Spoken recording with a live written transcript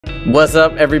What's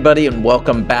up, everybody, and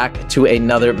welcome back to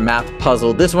another math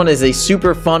puzzle. This one is a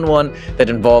super fun one that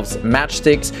involves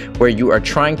matchsticks, where you are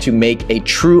trying to make a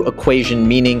true equation,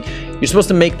 meaning you're supposed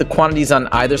to make the quantities on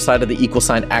either side of the equal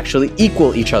sign actually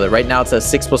equal each other. Right now it says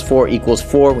 6 plus 4 equals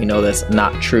 4. We know that's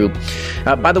not true.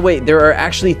 By the way, there are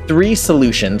actually 3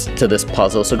 solutions to this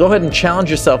puzzle, so go ahead and challenge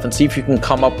yourself and see if you can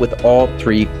come up with all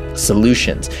 3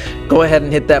 solutions. Go ahead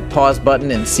and hit that pause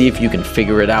button and see if you can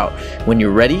figure it out. When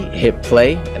you're ready, hit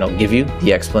play and I'll give you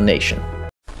the explanation.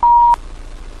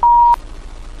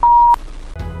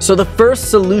 So the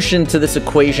first solution to this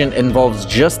equation involves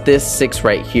just this 6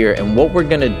 right here, and what we're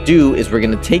going to do is we're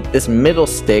going to take this middle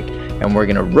stick and we're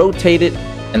going to rotate it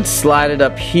and slide it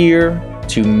up here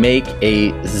to make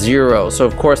a 0. So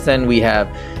of course then we have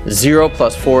 0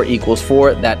 plus 4 equals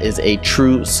 4. That is a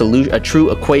true solution, a true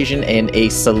equation and a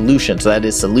solution. So that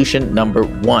is solution number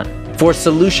 1. For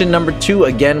solution number 2,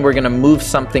 again, we're going to move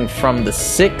something from the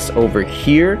 6 over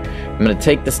here. I'm going to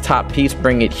take this top piece,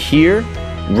 bring it here,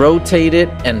 rotate it,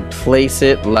 and place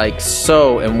it like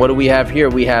so. And what do we have here?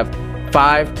 We have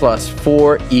 5 plus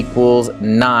 4 equals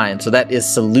 9. So that is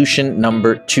solution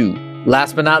number 2.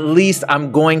 Last but not least,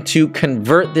 I'm going to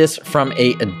convert this from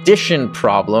a addition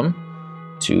problem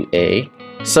to a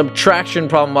subtraction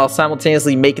problem while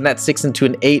simultaneously making that 6 into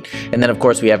an 8. And then of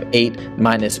course we have 8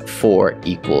 minus 4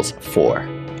 equals 4.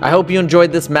 I hope you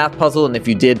enjoyed this math puzzle, and if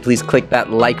you did, please click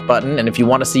that like button. And if you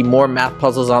want to see more math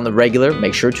puzzles on the regular,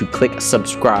 make sure to click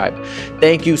subscribe.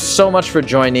 Thank you so much for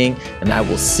joining, and I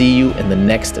will see you in the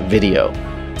next video.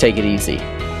 Take it easy.